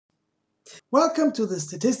Welcome to the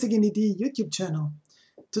Statistic in ED YouTube channel.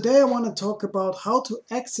 Today I want to talk about how to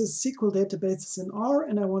access SQL databases in R,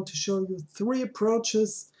 and I want to show you 3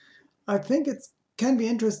 approaches. I think it can be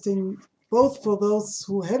interesting both for those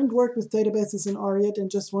who haven't worked with databases in R yet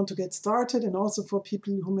and just want to get started, and also for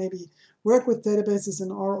people who maybe work with databases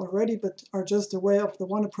in R already but are just aware of the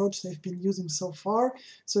one approach they've been using so far.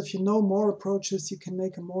 So if you know more approaches, you can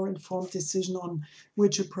make a more informed decision on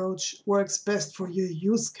which approach works best for your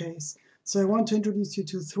use case. So I want to introduce you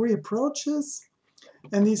to 3 approaches,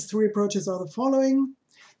 and these 3 approaches are the following: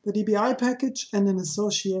 the DBI package and an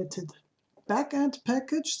associated backend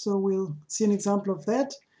package. So we'll see an example of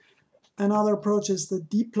that. Another approach is the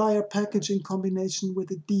dplyr package in combination with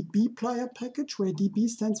the dbplyr package, where db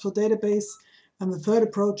stands for database. And the third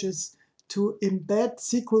approach is to embed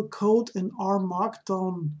SQL code in R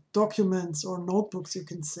Markdown documents or notebooks, you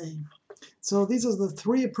can say. So these are the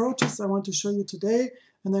 3 approaches I want to show you today.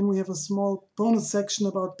 And then we have a small bonus section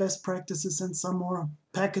about best practices and some more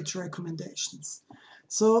package recommendations.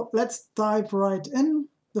 So let's dive right in.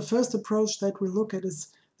 The first approach that we look at is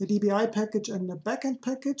the DBI package and the backend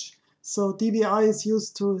package. So DBI is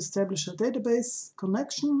used to establish a database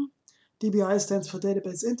connection. DBI stands for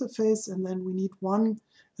database interface, and then we need one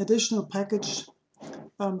additional package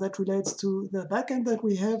that relates to the backend that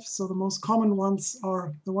we have. So the most common ones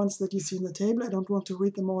are the ones that you see in the table. I don't want to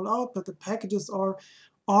read them all out, but the packages are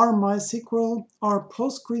R MySQL, R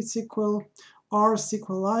PostgreSQL, R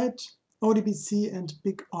SQLite, ODBC, and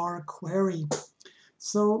Big R Query.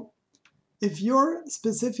 So if your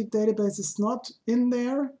specific database is not in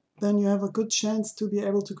there, then you have a good chance to be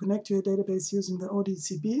able to connect to your database using the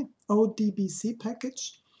ODBC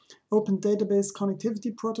package, Open Database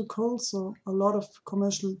Connectivity Protocol. So a lot of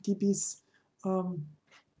commercial DBs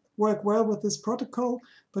work well with this protocol,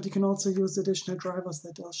 but you can also use additional drivers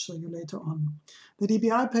that I'll show you later on. The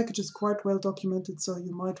DBI package is quite well documented, so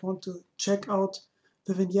you might want to check out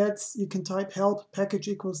the vignettes. You can type help package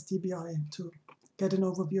equals DBI to get an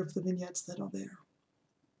overview of the vignettes that are there.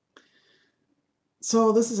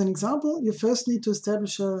 So this is an example. You first need to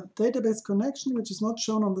establish a database connection, which is not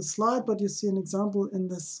shown on the slide, but you see an example in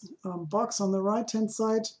this box on the right-hand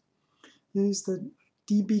side. You use the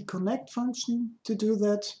dbconnect function to do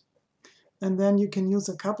that. And then you can use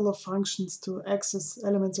a couple of functions to access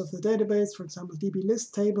elements of the database, for example,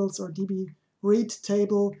 dblist tables or dbread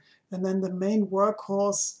table. And then the main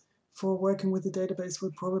workhorse for working with the database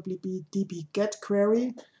will probably be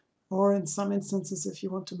dbgetQuery, or in some instances, if you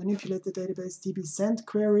want to manipulate the database,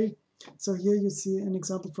 dbsendQuery. So here you see an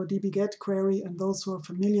example for dbgetQuery, and those who are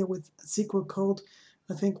familiar with SQL code,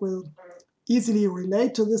 I think, will easily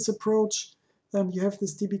relate to this approach. You have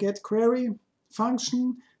this dbgetQuery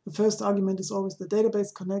function. The first argument is always the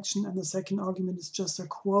database connection, and the second argument is just a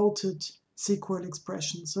quoted SQL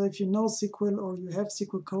expression. So if you know SQL or you have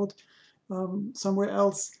SQL code somewhere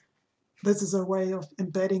else, this is a way of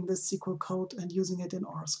embedding this SQL code and using it in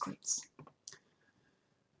R scripts.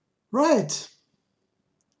 Right.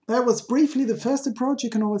 That was briefly the first approach. You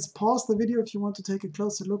can always pause the video if you want to take a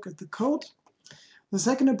closer look at the code. The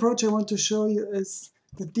second approach I want to show you is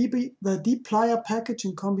the dplyr package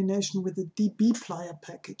in combination with the dbplyr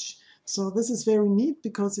package. So this is very neat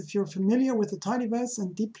because if you're familiar with the tidyverse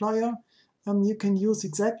and dplyr, you can use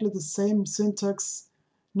exactly the same syntax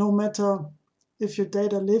no matter if your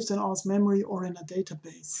data lives in R's memory or in a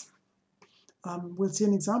database. We'll see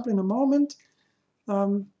an example in a moment.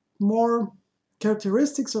 More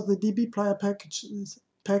characteristics of the dbplyr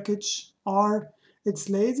package are it's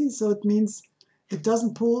lazy, so it means it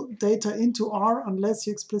doesn't pull data into R unless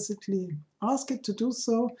you explicitly ask it to do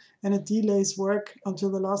so, and it delays work until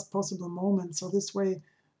the last possible moment. So this way,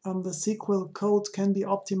 the SQL code can be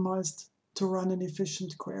optimized to run an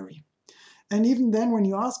efficient query. And even then, when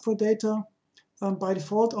you ask for data, by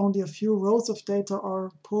default, only a few rows of data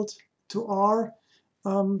are pulled to R.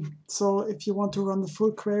 So if you want to run the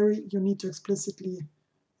full query, you need to explicitly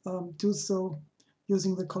do so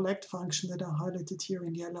using the collect function that are highlighted here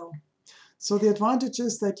in yellow. So the advantage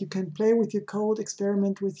is that you can play with your code,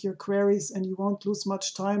 experiment with your queries, and you won't lose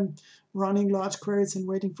much time running large queries and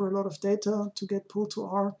waiting for a lot of data to get pulled to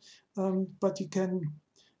R. But you can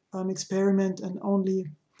experiment and only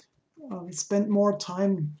spend more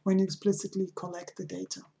time when you explicitly collect the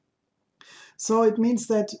data. So it means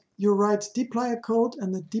that you write dplyr code,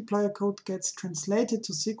 and the dplyr code gets translated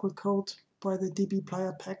to SQL code by the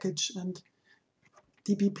dbplyr package, and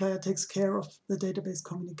dbplyr takes care of the database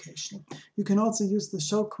communication. You can also use the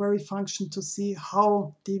show query function to see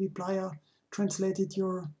how dbplyr translated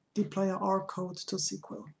your dplyr R code to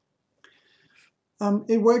SQL.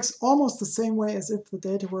 It works almost the same way as if the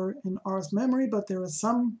data were in R's memory, but there are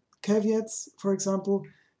some caveats. For example,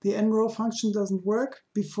 the nrow function doesn't work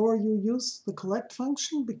before you use the collect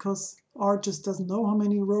function because R just doesn't know how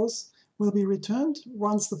many rows will be returned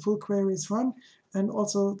once the full query is run. And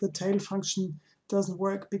also the tail function doesn't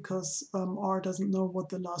work because R doesn't know what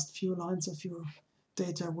the last few lines of your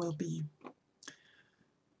data will be.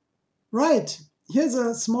 Right, here's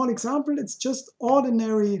a small example. It's just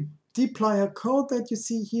ordinary dplyr code that you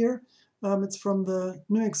see here. It's from the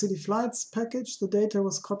New York City flights package. The data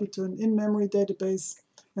was copied to an in-memory database,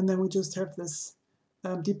 and then we just have this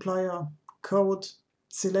dplyr code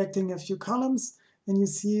selecting a few columns, and you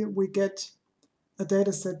see we get a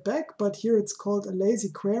data set back, but here it's called a lazy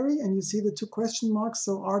query, and you see the 2 question marks,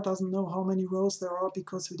 so R doesn't know how many rows there are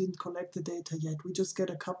because we didn't collect the data yet. We just get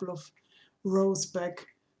a couple of rows back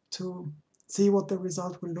to see what the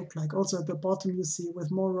result will look like. Also at the bottom you see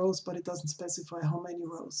with more rows, but it doesn't specify how many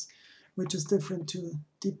rows, which is different to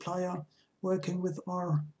dplyr working with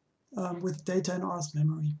R, with data in R's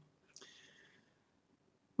memory.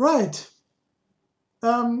 Right.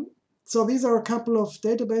 So these are a couple of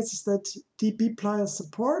databases that dbplyr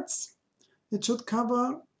supports. It should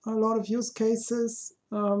cover a lot of use cases.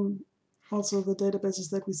 Also the databases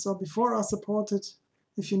that we saw before are supported.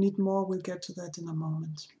 If you need more, we'll get to that in a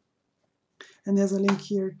moment. And there's a link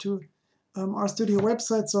here to RStudio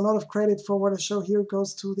website. So a lot of credit for what I show here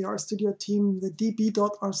goes to the RStudio team. The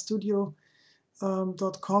db.rstudio.com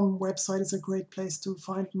website is a great place to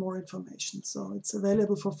find more information. So it's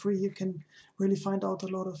available for free. You can really find out a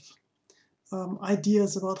lot of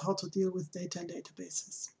ideas about how to deal with data and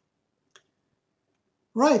databases.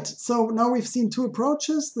 Right, so now we've seen 2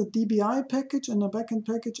 approaches, the dbi package and the backend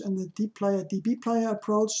package, and the dbplyr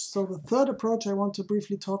approach. So the third approach I want to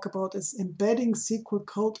briefly talk about is embedding SQL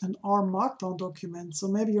code in R Markdown documents. So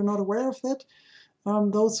maybe you're not aware of that.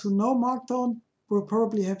 Those who know Markdown will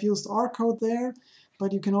probably have used R code there,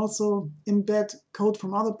 but you can also embed code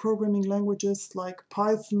from other programming languages like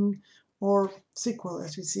Python or SQL,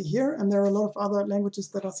 as we see here. And there are a lot of other languages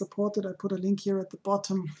that are supported. I put a link here at the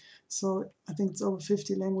bottom. So I think it's over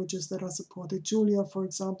 50 languages that are supported. Julia, for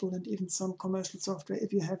example, and even some commercial software.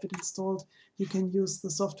 If you have it installed, you can use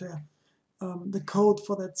the software, the code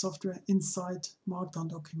for that software inside Markdown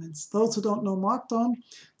documents. Those who don't know Markdown,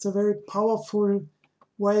 it's a very powerful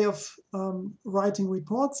way of writing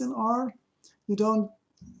reports in R. You don't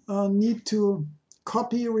need to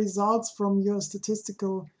copy results from your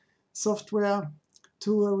statistical software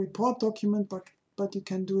to a report document, but you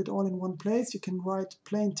can do it all in one place. You can write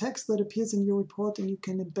plain text that appears in your report, and you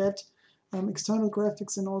can embed external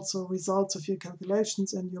graphics and also results of your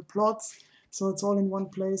calculations and your plots. So it's all in one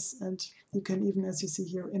place, and you can even, as you see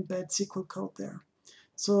here, embed SQL code there.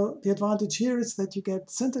 So the advantage here is that you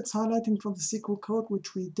get syntax highlighting from the SQL code,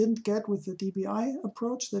 which we didn't get with the DBI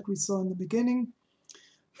approach that we saw in the beginning.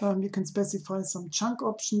 You can specify some chunk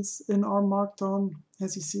options in R Markdown,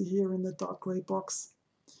 as you see here in the dark gray box.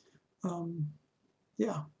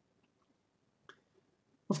 Yeah.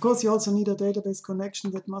 Of course, you also need a database connection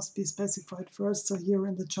that must be specified first. So here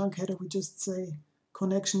in the chunk header, we just say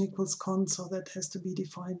connection equals con, so that has to be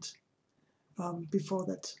defined before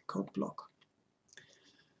that code block.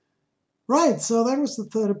 Right, so that was the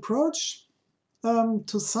third approach.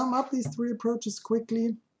 To sum up these 3 approaches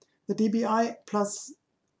quickly, the DBI plus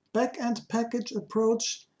backend package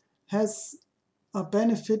approach has a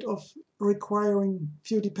benefit of requiring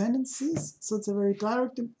few dependencies. So it's a very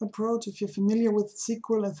direct approach. If you're familiar with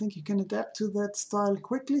SQL, I think you can adapt to that style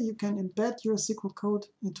quickly. You can embed your SQL code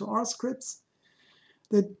into R scripts.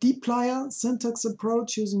 The dplyr syntax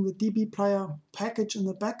approach using the dbplyr package in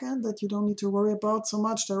the backend that you don't need to worry about so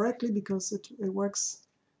much directly because it works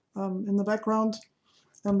in the background.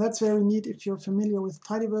 That's very neat if you're familiar with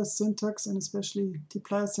tidyverse syntax and especially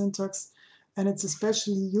dplyr syntax. And it's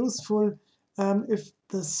especially useful if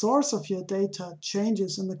the source of your data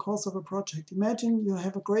changes in the course of a project. Imagine you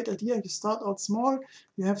have a great idea, you start out small,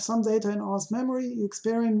 you have some data in R's memory, you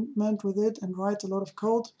experiment with it and write a lot of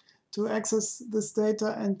code to access this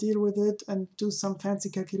data and deal with it and do some fancy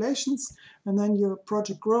calculations. And then your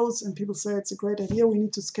project grows and people say it's a great idea, we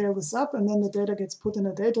need to scale this up, and then the data gets put in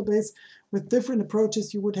a database. With different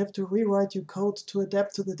approaches, you would have to rewrite your code to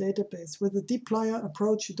adapt to the database. With the dplyr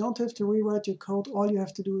approach, you don't have to rewrite your code. All you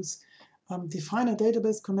have to do is define a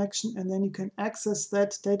database connection, and then you can access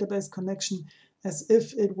that database connection as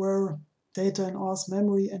if it were data in R's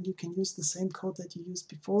memory, and you can use the same code that you used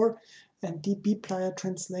before. And dbplyr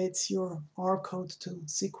translates your R code to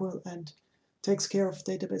SQL and takes care of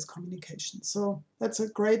database communication. So that's a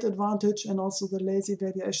great advantage, and also the lazy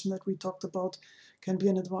variation that we talked about can be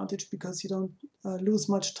an advantage because you don't lose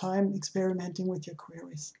much time experimenting with your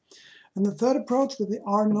queries. And the third approach with the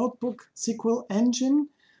R Notebook SQL engine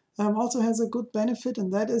also has a good benefit,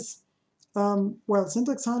 and that is, well,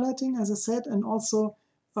 syntax highlighting, as I said, and also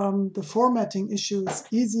the formatting issue is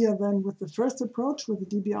easier than with the first approach with the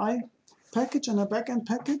DBI package and a backend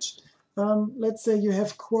package. Let's say you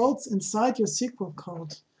have quotes inside your SQL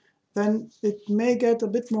code. Then it may get a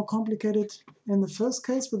bit more complicated in the first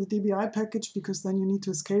case with the DBI package, because then you need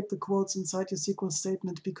to escape the quotes inside your SQL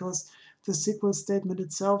statement, because the SQL statement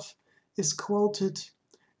itself is quoted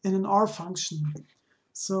in an R function.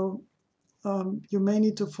 So you may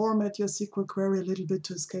need to format your SQL query a little bit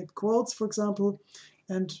to escape quotes, for example.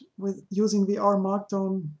 And with using the R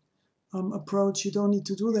Markdown approach, you don't need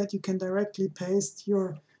to do that. You can directly paste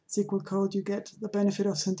your SQL code. You get the benefit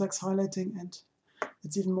of syntax highlighting, and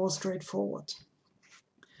it's even more straightforward.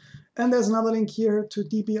 And there's another link here to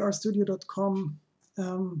RStudio.com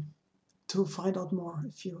to find out more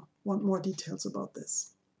if you want more details about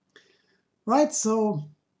this. Right, so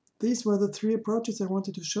these were the three approaches I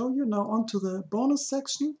wanted to show you. Now on to the bonus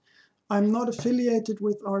section. I'm not affiliated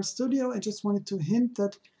with RStudio. I just wanted to hint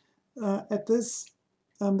that at this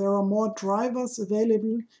there are more drivers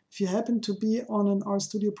available. If you happen to be on an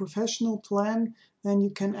RStudio Professional plan, then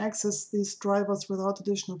you can access these drivers without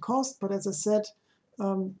additional cost. But as I said,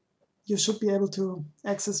 you should be able to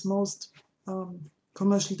access most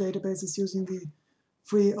commercial databases using the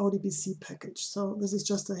free ODBC package. So this is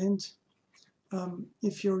just a hint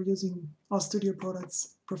if you're using RStudio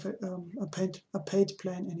products, a paid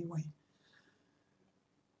plan anyway.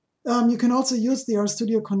 You can also use the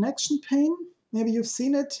RStudio connection pane. Maybe you've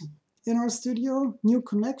seen it in RStudio, new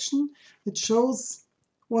connection. It shows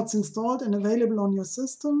what's installed and available on your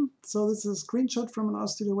system. So this is a screenshot from an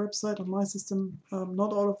RStudio website. On my system,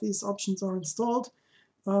 not all of these options are installed.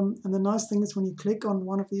 And the nice thing is when you click on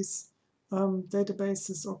one of these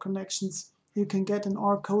databases or connections, you can get an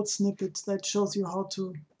R code snippet that shows you how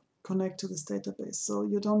to connect to this database. So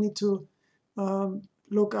you don't need to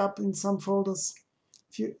look up in some folders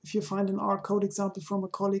if you find an R code example from a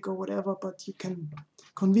colleague or whatever, but you can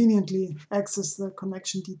conveniently access the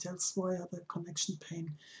connection details via the connection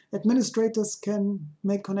pane. Administrators can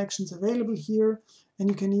make connections available here, and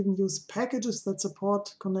you can even use packages that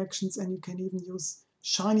support connections, and you can even use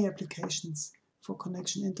Shiny applications for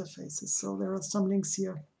connection interfaces. So there are some links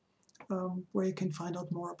here where you can find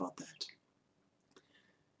out more about that.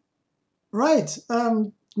 Right,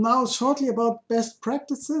 now shortly about best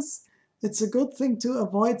practices. It's a good thing to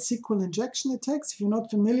avoid SQL injection attacks. If you're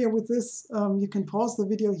not familiar with this, you can pause the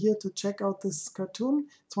video here to check out this cartoon.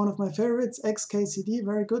 It's one of my favorites, XKCD,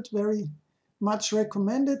 very good, very much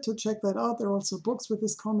recommended to check that out. There are also books with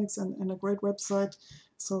this comics and a great website,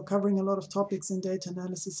 so covering a lot of topics in data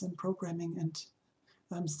analysis and programming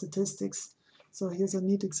and statistics. So here's a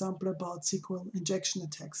neat example about SQL injection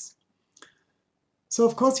attacks. So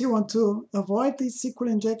of course you want to avoid these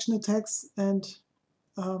SQL injection attacks, and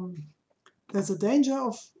there's a danger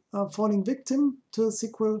of falling victim to a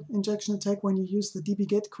SQL injection attack when you use the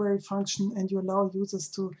dbget query function and you allow users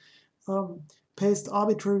to paste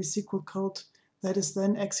arbitrary SQL code that is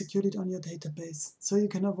then executed on your database. So you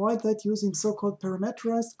can avoid that using so-called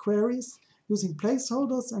parameterized queries, using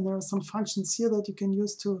placeholders, and there are some functions here that you can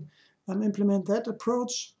use to implement that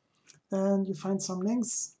approach. And you find some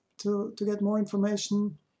links to get more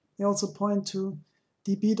information. They also point to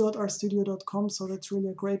db.rstudio.com, so that's really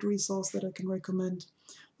a great resource that I can recommend.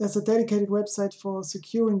 There's a dedicated website for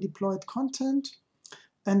securing deployed content,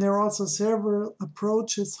 and there are also several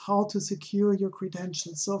approaches how to secure your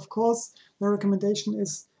credentials. So of course, the recommendation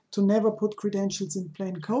is to never put credentials in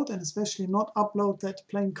plain code, and especially not upload that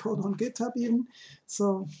plain code on GitHub even.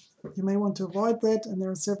 So you may want to avoid that, and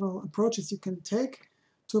there are several approaches you can take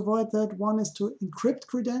to avoid that. One is to encrypt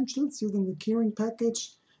credentials using the keyring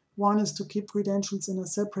package. One is to keep credentials in a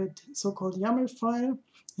separate so-called YAML file,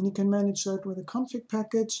 and you can manage that with a config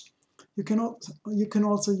package. You can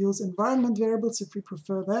also use environment variables if you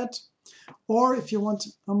prefer that. Or if you want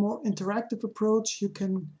a more interactive approach, you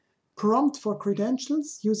can prompt for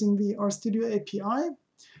credentials using the RStudio API,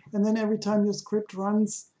 and then every time your script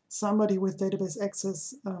runs, somebody with database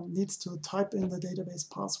access needs to type in the database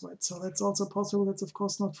password. So that's also possible. That's of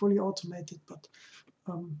course not fully automated, but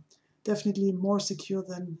definitely more secure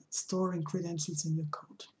than storing credentials in your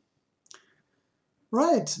code.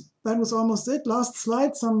 Right, that was almost it. Last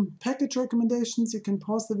slide, some package recommendations. You can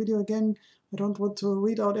pause the video again. I don't want to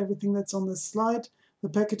read out everything that's on this slide. The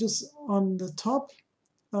packages on the top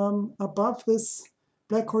above this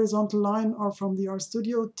black horizontal line are from the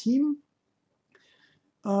RStudio team.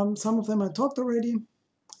 Some of them I talked already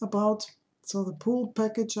about. So the pool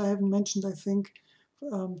package I haven't mentioned, I think,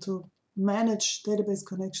 to manage database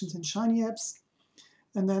connections in Shiny apps.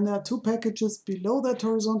 And then there are two packages below that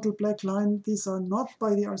horizontal black line. These are not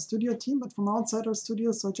by the RStudio team, but from outside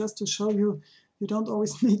RStudio. So just to show you, you don't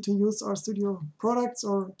always need to use RStudio products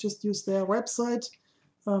or just use their website.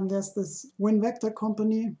 There's this WinVector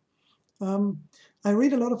company. I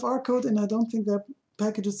read a lot of R code, and I don't think their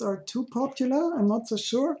packages are too popular. I'm not so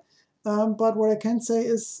sure. But what I can say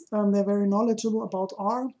is they're very knowledgeable about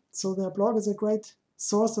R. So their blog is a great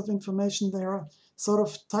source of information. They are sort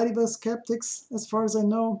of tidyverse skeptics, as far as I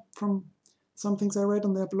know, from some things I read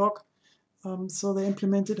on their blog. So they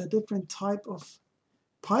implemented a different type of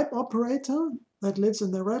pipe operator that lives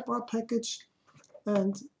in the wrapr package.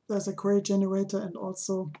 And there's a query generator and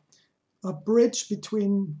also a bridge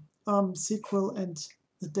between SQL and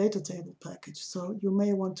the data table package. So you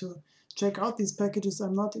may want to check out these packages.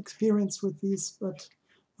 I'm not experienced with these, but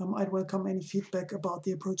I'd welcome any feedback about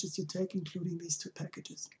the approaches you take, including these two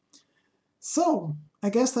packages. So I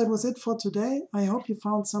guess that was it for today. I hope you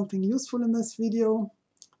found something useful in this video.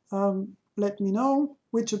 Let me know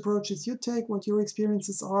which approaches you take, what your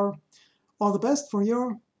experiences are. All the best for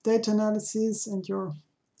your data analysis and your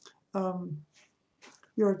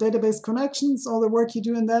database connections, all the work you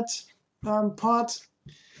do in that part.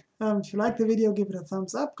 If you like the video, give it a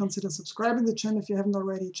thumbs up. Consider subscribing to the channel if you haven't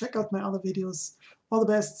already. Check out my other videos. All the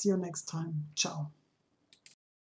best. See you next time. Ciao.